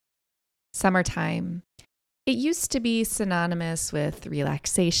Summertime. It used to be synonymous with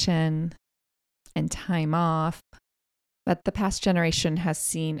relaxation and time off, but the past generation has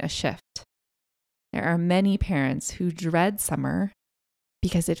seen a shift. There are many parents who dread summer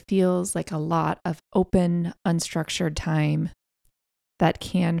because it feels like a lot of open, unstructured time that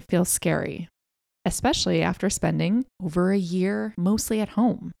can feel scary, especially after spending over a year mostly at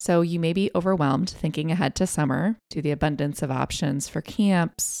home. So you may be overwhelmed thinking ahead to summer, to the abundance of options for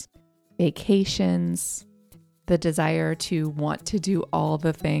camps, vacations, the desire to want to do all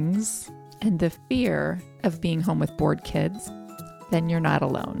the things, and the fear of being home with bored kids. Then you're not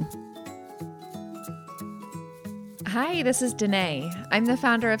alone. Hi, this is Danae. I'm the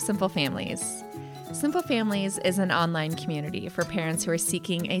founder of Simple Families. Simple Families is an online community for parents who are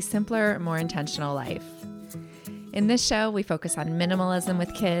seeking a simpler, more intentional life. In this show, we focus on minimalism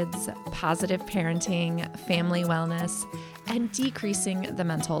with kids, positive parenting, family wellness, and decreasing the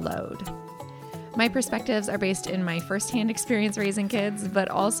mental load. My perspectives are based in my firsthand experience raising kids, but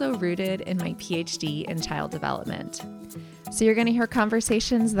also rooted in my PhD in child development. So you're going to hear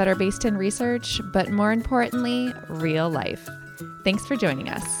conversations that are based in research, but more importantly, real life. Thanks for joining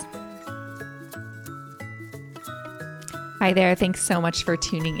us. Hi there. Thanks so much for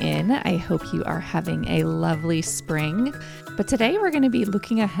tuning in. I hope you are having a lovely spring. But today we're going to be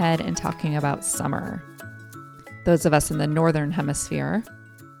looking ahead and talking about summer. Those of us in the Northern Hemisphere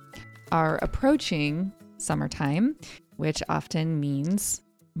are approaching summertime, which often means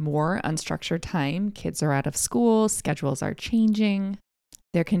more unstructured time. Kids are out of school, schedules are changing.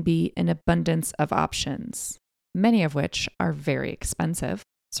 There can be an abundance of options, many of which are very expensive.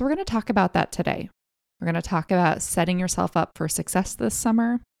 So we're going to talk about that today. We're going to talk about setting yourself up for success this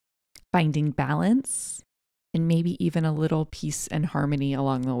summer, finding balance, and maybe even a little peace and harmony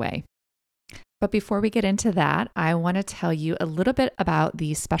along the way. But before we get into that, I want to tell you a little bit about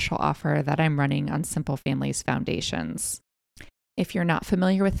the special offer that I'm running on Simple Families Foundations. If you're not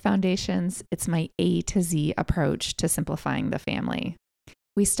familiar with foundations, it's my A to Z approach to simplifying the family.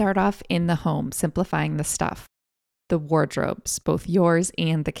 We start off in the home, simplifying the stuff, the wardrobes, both yours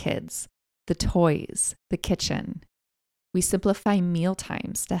and the kids, the toys, the kitchen. We simplify meal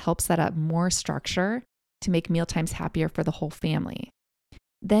times to help set up more structure to make meal times happier for the whole family.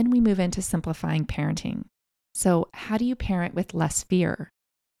 Then we move into simplifying parenting. So how do you parent with less fear,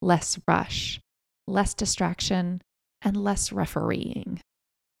 less rush, less distraction, and less refereeing?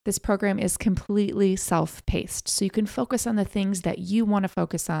 This program is completely self-paced, so you can focus on the things that you want to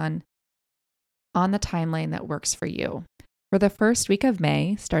focus on the timeline that works for you. For the first week of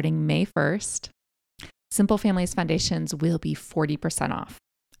May, starting May 1st, Simple Families Foundations will be 40% off.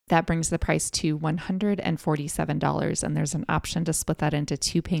 That brings the price to $147, and there's an option to split that into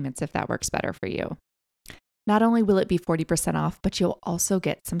 2 payments if that works better for you. Not only will it be 40% off, but you'll also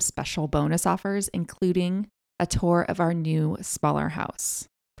get some special bonus offers, including a tour of our new, smaller house.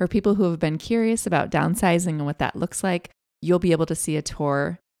 For people who have been curious about downsizing and what that looks like, you'll be able to see a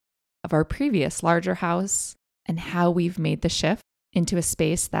tour of our previous larger house and how we've made the shift into a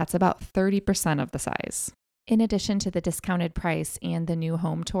space that's about 30% of the size. In addition to the discounted price and the new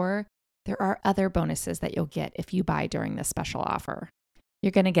home tour, there are other bonuses that you'll get if you buy during this special offer.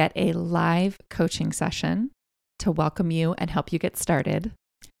 You're going to get a live coaching session to welcome you and help you get started.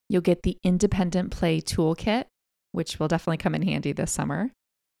 You'll get the Independent Play Toolkit, which will definitely come in handy this summer.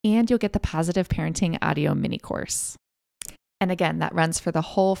 And you'll get the Positive Parenting Audio Mini Course. And again, that runs for the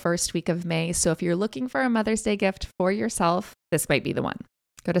whole first week of May. So if you're looking for a Mother's Day gift for yourself, this might be the one.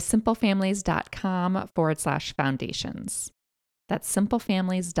 Go to simplefamilies.com/foundations. That's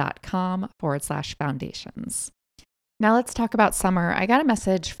simplefamilies.com/foundations. Now let's talk about summer. I got a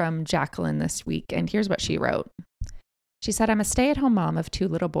message from Jacqueline this week, and here's what she wrote. She said, I'm a stay-at-home mom of 2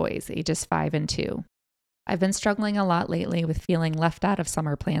 little boys, ages 5 and 2. I've been struggling a lot lately with feeling left out of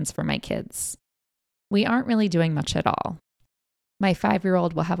summer plans for my kids. We aren't really doing much at all. My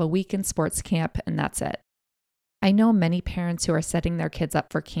 5-year-old will have a week in sports camp, and that's it. I know many parents who are setting their kids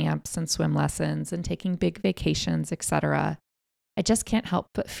up for camps and swim lessons and taking big vacations, etc. I just can't help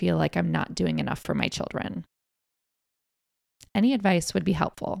but feel like I'm not doing enough for my children. Any advice would be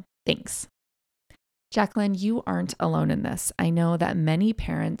helpful. Thanks. Jacqueline, you aren't alone in this. I know that many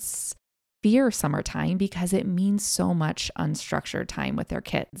parents fear summertime because it means so much unstructured time with their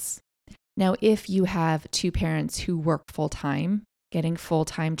kids. Now, if you have 2 parents who work full-time, getting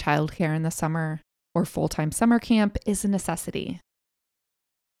full-time childcare in the summer or full-time summer camp is a necessity.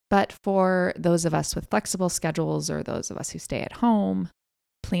 But for those of us with flexible schedules or those of us who stay at home,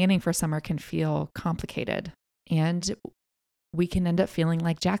 planning for summer can feel complicated. And we can end up feeling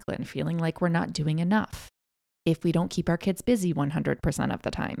like Jacqueline, feeling like we're not doing enough if we don't keep our kids busy 100% of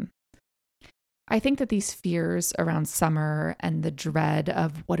the time. I think that these fears around summer and the dread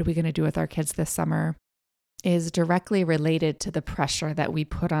of what are we going to do with our kids this summer is directly related to the pressure that we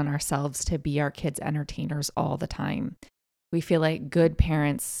put on ourselves to be our kids' entertainers all the time. We feel like good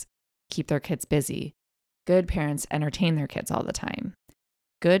parents keep their kids busy. Good parents entertain their kids all the time.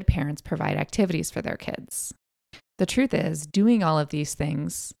 Good parents provide activities for their kids. The truth is, doing all of these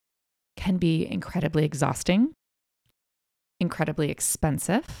things can be incredibly exhausting, incredibly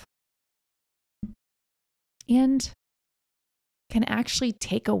expensive, and can actually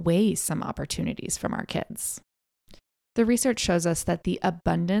take away some opportunities from our kids. The research shows us that the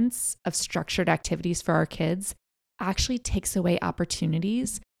abundance of structured activities for our kids actually takes away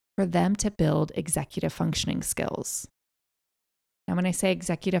opportunities for them to build executive functioning skills. Now, when I say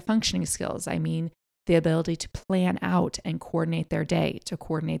executive functioning skills, I mean the ability to plan out and coordinate their day, to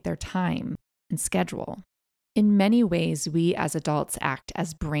coordinate their time and schedule. In many ways, we as adults act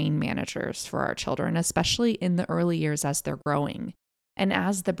as brain managers for our children, especially in the early years as they're growing. And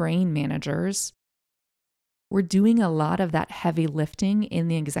as the brain managers, we're doing a lot of that heavy lifting in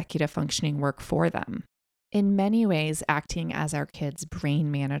the executive functioning work for them. In many ways, acting as our kids' brain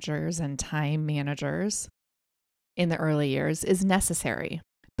managers and time managers in the early years is necessary,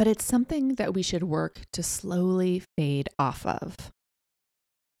 but it's something that we should work to slowly fade off of.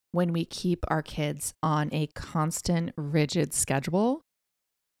 When we keep our kids on a constant, rigid schedule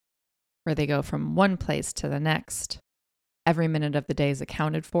where they go from one place to the next, every minute of the day is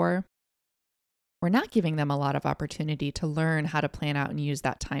accounted for, we're not giving them a lot of opportunity to learn how to plan out and use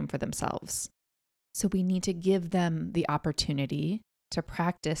that time for themselves. So we need to give them the opportunity to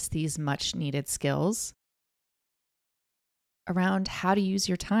practice these much needed skills around how to use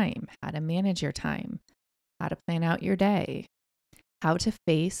your time, how to manage your time, how to plan out your day, how to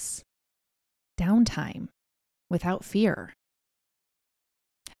face downtime without fear.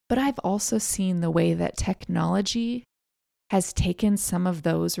 But I've also seen the way that technology has taken some of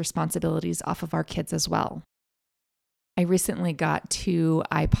those responsibilities off of our kids as well. I recently got 2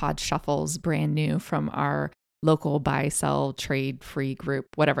 iPod shuffles brand new from our local buy, sell, trade free group,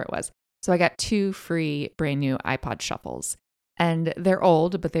 whatever it was. So I got 2 free brand new iPod shuffles. And they're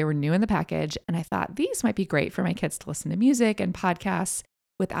old, but they were new in the package. And I thought these might be great for my kids to listen to music and podcasts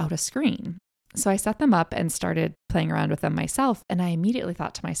without a screen. So I set them up and started playing around with them myself. And I immediately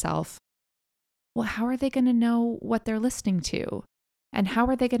thought to myself, well, how are they going to know what they're listening to? And how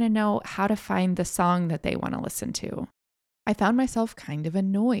are they going to know how to find the song that they want to listen to? I found myself kind of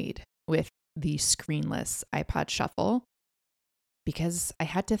annoyed with the screenless iPod Shuffle because I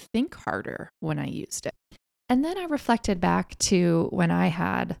had to think harder when I used it. And then I reflected back to when I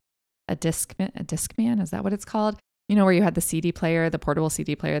had a Discman, is that what it's called? You know, where you had the CD player, the portable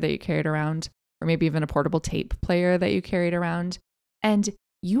CD player that you carried around, or maybe even a portable tape player that you carried around. And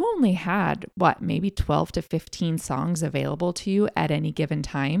you only had, maybe 12 to 15 songs available to you at any given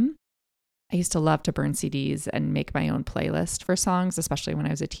time. I used to love to burn CDs and make my own playlist for songs, especially when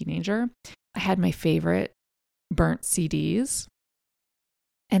I was a teenager. I had my favorite burnt CDs.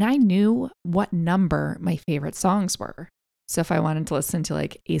 And I knew what number my favorite songs were. So if I wanted to listen to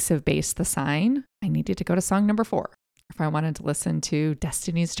like Ace of Base, The Sign, I needed to go to song number 4. If I wanted to listen to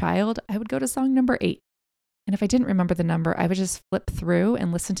Destiny's Child, I would go to song number 8. And if I didn't remember the number, I would just flip through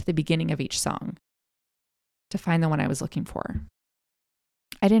and listen to the beginning of each song to find the one I was looking for.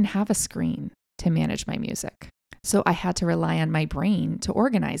 I didn't have a screen to manage my music, so I had to rely on my brain to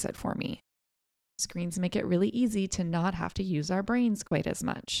organize it for me. Screens make it really easy to not have to use our brains quite as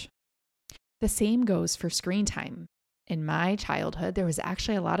much. The same goes for screen time. In my childhood, there was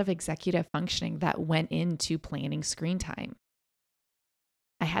actually a lot of executive functioning that went into planning screen time.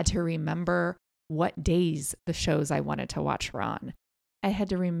 I had to remember what days the shows I wanted to watch were on. I had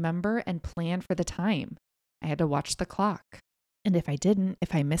to remember and plan for the time. I had to watch the clock. And if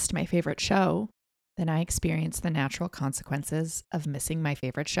I missed my favorite show, then I experienced the natural consequences of missing my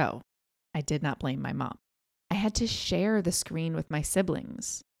favorite show. I did not blame my mom. I had to share the screen with my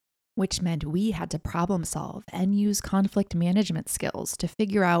siblings, which meant we had to problem solve and use conflict management skills to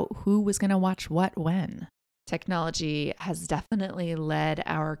figure out who was going to watch what when. Technology has definitely led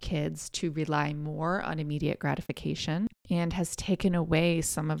our kids to rely more on immediate gratification and has taken away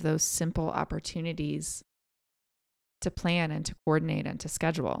some of those simple opportunities to plan and to coordinate and to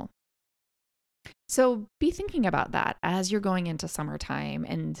schedule. So be thinking about that as you're going into summertime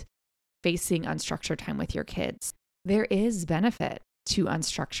and facing unstructured time with your kids. There is benefit to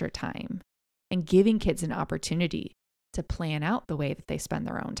unstructured time and giving kids an opportunity to plan out the way that they spend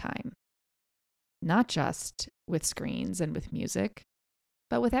their own time. Not just with screens and with music,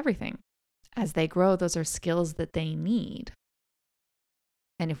 but with everything. As they grow, those are skills that they need.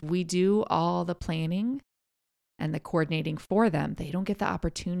 And if we do all the planning and the coordinating for them, they don't get the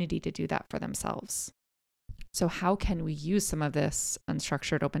opportunity to do that for themselves. So how can we use some of this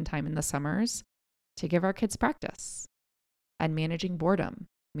unstructured open time in the summers to give our kids practice at managing boredom,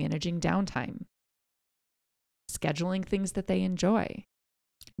 managing downtime, scheduling things that they enjoy,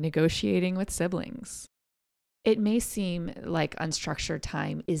 negotiating with siblings? It may seem like unstructured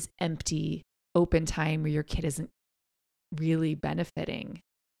time is empty, open time where your kid isn't really benefiting,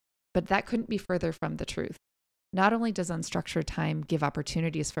 but that couldn't be further from the truth. Not only does unstructured time give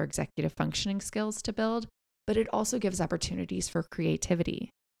opportunities for executive functioning skills to build, but it also gives opportunities for creativity,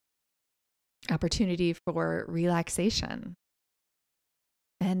 opportunity for relaxation,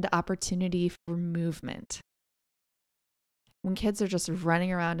 and opportunity for movement. When kids are just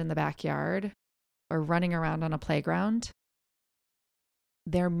running around in the backyard or running around on a playground,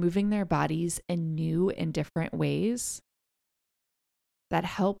 they're moving their bodies in new and different ways that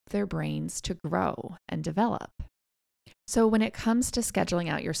help their brains to grow and develop. So when it comes to scheduling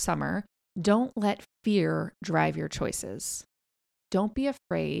out your summer, don't let fear drive your choices. Don't be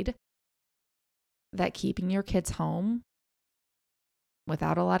afraid that keeping your kids home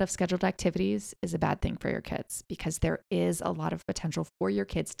without a lot of scheduled activities is a bad thing for your kids, because there is a lot of potential for your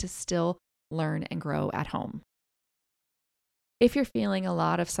kids to still learn and grow at home. If you're feeling a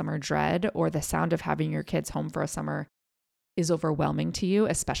lot of summer dread, or the sound of having your kids home for a summer is overwhelming to you,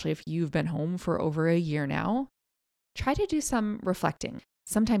 especially if you've been home for over a year now, try to do some reflecting.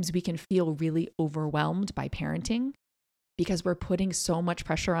 Sometimes we can feel really overwhelmed by parenting because we're putting so much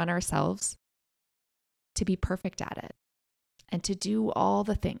pressure on ourselves to be perfect at it and to do all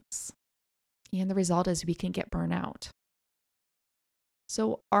the things. And the result is we can get burnout.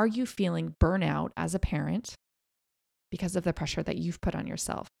 So are you feeling burnout as a parent because of the pressure that you've put on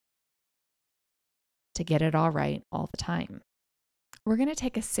yourself to get it all right all the time? We're going to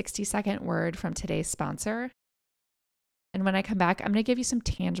take a 60-second word from today's sponsor. And when I come back, I'm going to give you some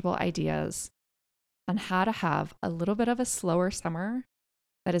tangible ideas on how to have a little bit of a slower summer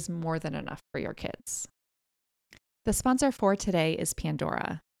that is more than enough for your kids. The sponsor for today is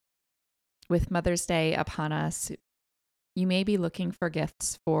Pandora. With Mother's Day upon us, you may be looking for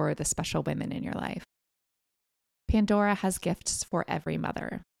gifts for the special women in your life. Pandora has gifts for every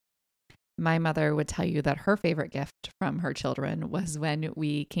mother. My mother would tell you that her favorite gift from her children was when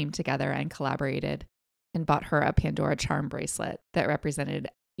we came together and collaborated and bought her a Pandora charm bracelet that represented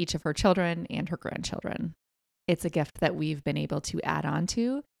each of her children and her grandchildren. It's a gift that we've been able to add on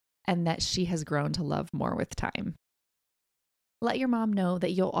to and that she has grown to love more with time. Let your mom know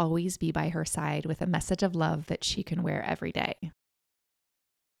that you'll always be by her side with a message of love that she can wear every day.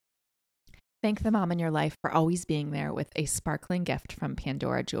 Thank the mom in your life for always being there with a sparkling gift from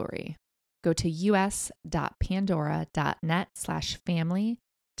Pandora Jewelry. Go to us.pandora.net/family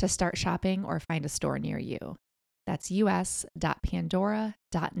to start shopping or find a store near you. That's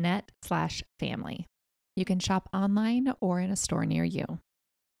us.pandora.net/family. You can shop online or in a store near you.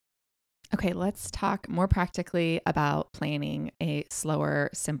 Okay, let's talk more practically about planning a slower,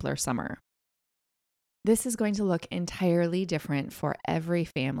 simpler summer. This is going to look entirely different for every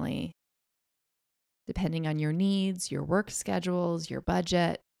family, depending on your needs, your work schedules, your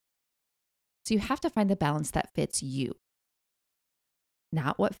budget. So you have to find the balance that fits you,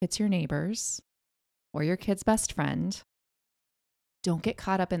 not what fits your neighbors or your kid's best friend. Don't get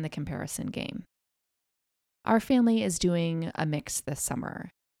caught up in the comparison game. Our family is doing a mix this summer.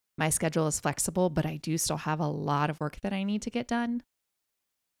 My schedule is flexible, but I do still have a lot of work that I need to get done.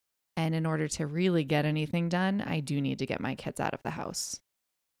 And in order to really get anything done, I do need to get my kids out of the house.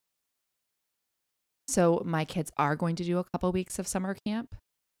 So my kids are going to do a couple weeks of summer camp,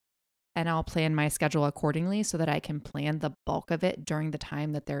 and I'll plan my schedule accordingly so that I can plan the bulk of it during the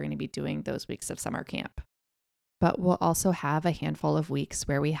time that they're going to be doing those weeks of summer camp. But we'll also have a handful of weeks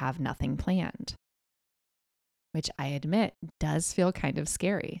where we have nothing planned, which I admit does feel kind of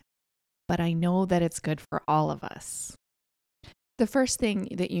scary, but I know that it's good for all of us. The first thing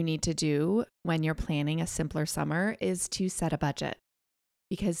that you need to do when you're planning a simpler summer is to set a budget,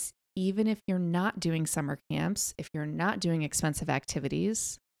 because even if you're not doing summer camps, if you're not doing expensive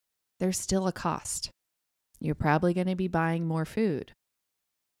activities, there's still a cost. You're probably going to be buying more food,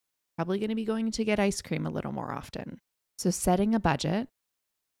 probably going to be going to get ice cream a little more often. So setting a budget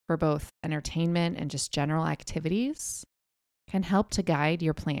for both entertainment and just general activities can help to guide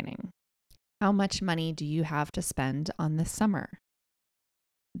your planning. How much money do you have to spend on this summer?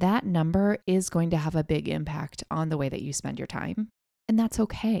 That number is going to have a big impact on the way that you spend your time, and that's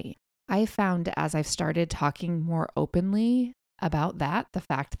okay. I've found as I've started talking more openly about that, the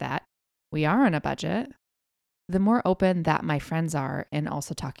fact that we are on a budget, the more open that my friends are and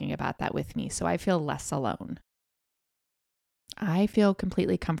also talking about that with me. So I feel less alone. I feel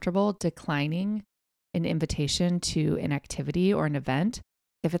completely comfortable declining an invitation to an activity or an event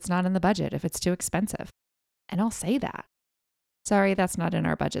if it's not in the budget, if it's too expensive. And I'll say that. Sorry, that's not in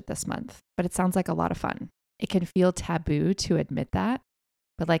our budget this month, but it sounds like a lot of fun. It can feel taboo to admit that.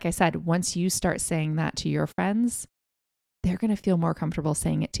 But like I said, once you start saying that to your friends, they're going to feel more comfortable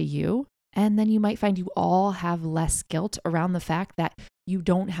saying it to you. And then you might find you all have less guilt around the fact that you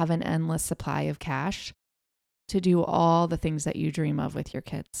don't have an endless supply of cash to do all the things that you dream of with your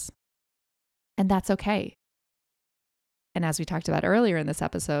kids. And that's okay. And as we talked about earlier in this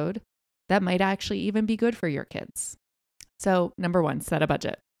episode, that might actually even be good for your kids. So, number 1, set a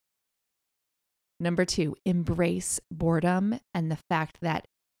budget. Number 2, embrace boredom and the fact that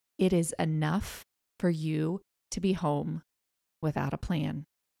it is enough for you to be home without a plan.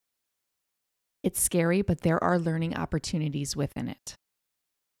 It's scary, but there are learning opportunities within it.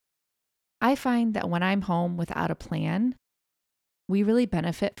 I find that when I'm home without a plan, we really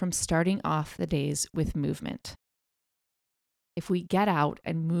benefit from starting off the days with movement. If we get out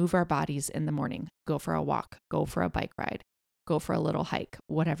and move our bodies in the morning, go for a walk, go for a bike ride, go for a little hike,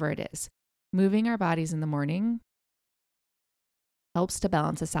 whatever it is, moving our bodies in the morning helps to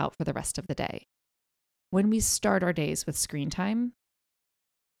balance us out for the rest of the day. When we start our days with screen time,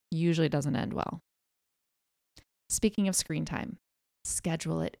 usually doesn't end well. Speaking of screen time,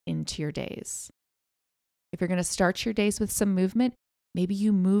 schedule it into your days. If you're going to start your days with some movement, maybe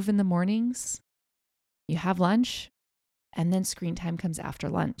you move in the mornings, you have lunch, and then screen time comes after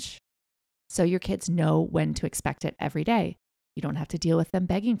lunch. So your kids know when to expect it every day. You don't have to deal with them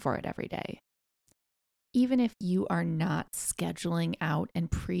begging for it every day. Even if you are not scheduling out and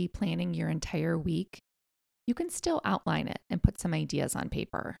pre-planning your entire week, you can still outline it and put some ideas on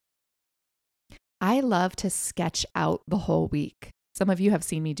paper. I love to sketch out the whole week. Some of you have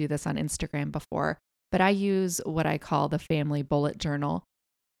seen me do this on Instagram before, but I use what I call the family bullet journal,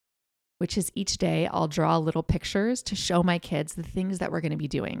 which is each day I'll draw little pictures to show my kids the things that we're going to be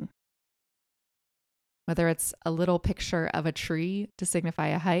doing. Whether it's a little picture of a tree to signify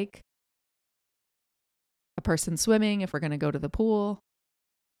a hike, a person swimming if we're going to go to the pool,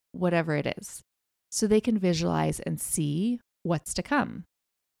 whatever it is, so they can visualize and see what's to come.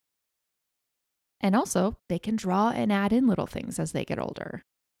 And also, they can draw and add in little things as they get older.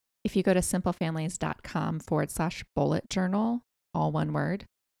 If you go to simplefamilies.com/bullet journal, all one word,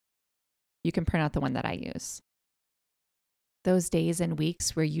 you can print out the one that I use. Those days and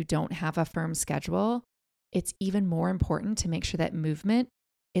weeks where you don't have a firm schedule, it's even more important to make sure that movement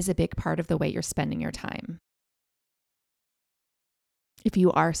is a big part of the way you're spending your time. If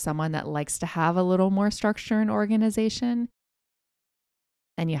you are someone that likes to have a little more structure and organization,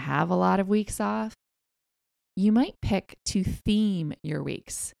 and you have a lot of weeks off, you might pick to theme your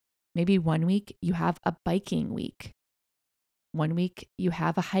weeks. Maybe one week you have a biking week. One week you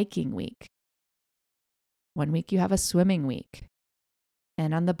have a hiking week. One week you have a swimming week.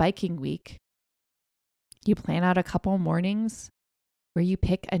 And on the biking week, you plan out a couple mornings where you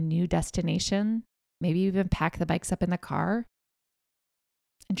pick a new destination. Maybe you even pack the bikes up in the car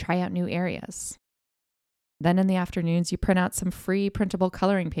and try out new areas. Then in the afternoons, you print out some free printable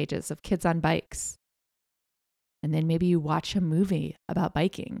coloring pages of kids on bikes. And then maybe you watch a movie about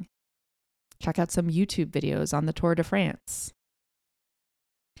biking. Check out some YouTube videos on the Tour de France.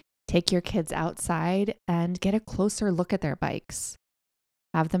 Take your kids outside and get a closer look at their bikes.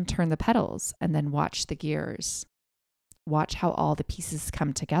 Have them turn the pedals and then watch the gears. Watch how all the pieces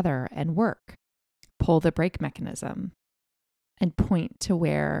come together and work. Pull the brake mechanism and point to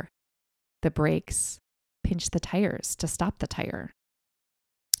where the brakes pinch the tires to stop the tire.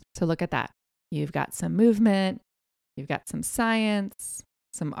 So look at that. You've got some movement, you've got some science,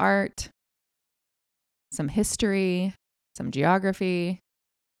 some art, some history, some geography,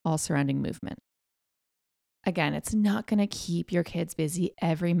 all surrounding movement. Again, it's not going to keep your kids busy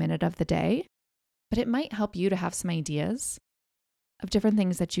every minute of the day, but it might help you to have some ideas of different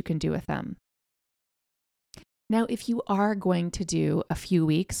things that you can do with them. Now, if you are going to do a few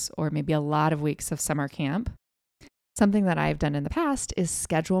weeks or maybe a lot of weeks of summer camp, something that I've done in the past is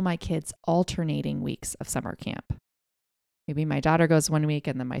schedule my kids alternating weeks of summer camp. Maybe my daughter goes one week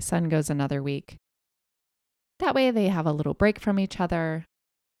and then my son goes another week. That way they have a little break from each other.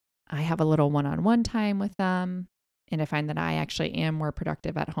 I have a little one-on-one time with them. And I find that I actually am more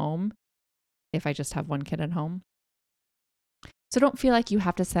productive at home if I just have one kid at home. So don't feel like you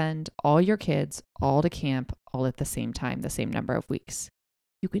have to send all your kids all to camp all at the same time, the same number of weeks.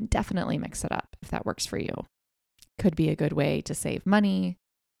 You can definitely mix it up if that works for you. Could be a good way to save money,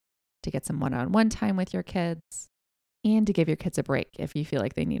 to get some one-on-one time with your kids, and to give your kids a break if you feel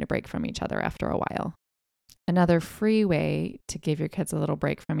like they need a break from each other after a while. Another free way to give your kids a little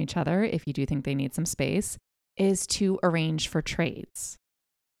break from each other, if you do think they need some space, is to arrange for trades.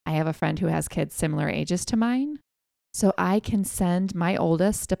 I have a friend who has kids similar ages to mine, so I can send my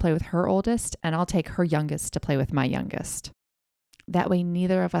oldest to play with her oldest, and I'll take her youngest to play with my youngest. That way,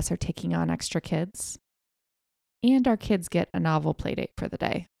 neither of us are taking on extra kids, and our kids get a novel play date for the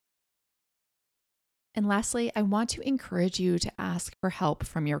day. And lastly, I want to encourage you to ask for help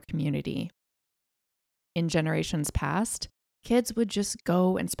from your community. In generations past, kids would just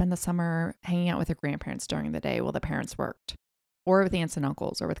go and spend the summer hanging out with their grandparents during the day while the parents worked, or with aunts and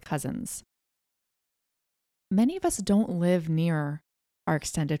uncles, or with cousins. Many of us don't live near our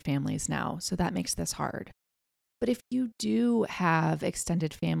extended families now, so that makes this hard. But if you do have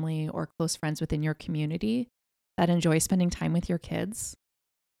extended family or close friends within your community that enjoy spending time with your kids,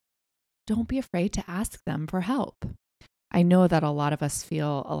 don't be afraid to ask them for help. I know that a lot of us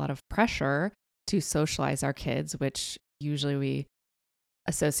feel a lot of pressure to socialize our kids, which usually we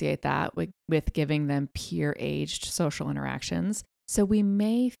associate that with giving them peer-aged social interactions. So we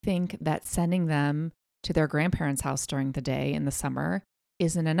may think that sending them to their grandparents' house during the day in the summer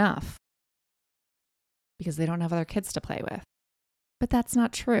isn't enough because they don't have other kids to play with. But that's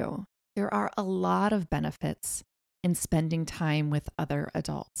not true. There are a lot of benefits in spending time with other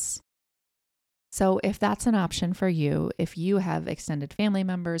adults. So if that's an option for you, if you have extended family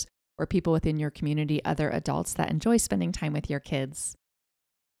members or people within your community, other adults that enjoy spending time with your kids,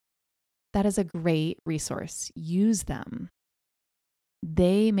 that is a great resource. Use them.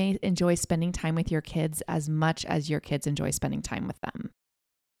 They may enjoy spending time with your kids as much as your kids enjoy spending time with them.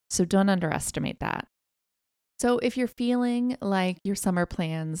 So don't underestimate that. So if you're feeling like your summer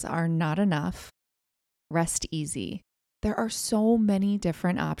plans are not enough, rest easy. There are so many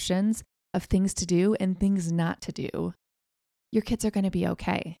different options of things to do and things not to do. Your kids are going to be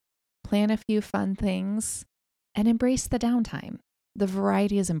okay. Plan a few fun things and embrace the downtime. The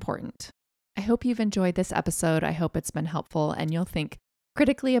variety is important. I hope you've enjoyed this episode. I hope it's been helpful and you'll think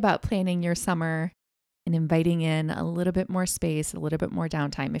critically about planning your summer and inviting in a little bit more space, a little bit more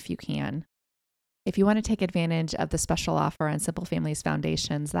downtime if you can. If you want to take advantage of the special offer on Simple Families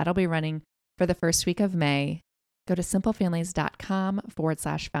Foundations, that'll be running for the first week of May. Go to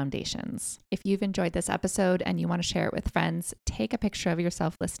simplefamilies.com/foundations. If you've enjoyed this episode and you want to share it with friends, take a picture of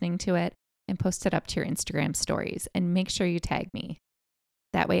yourself listening to it and post it up to your Instagram stories and make sure you tag me.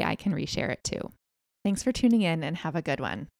 That way I can reshare it too. Thanks for tuning in and have a good one.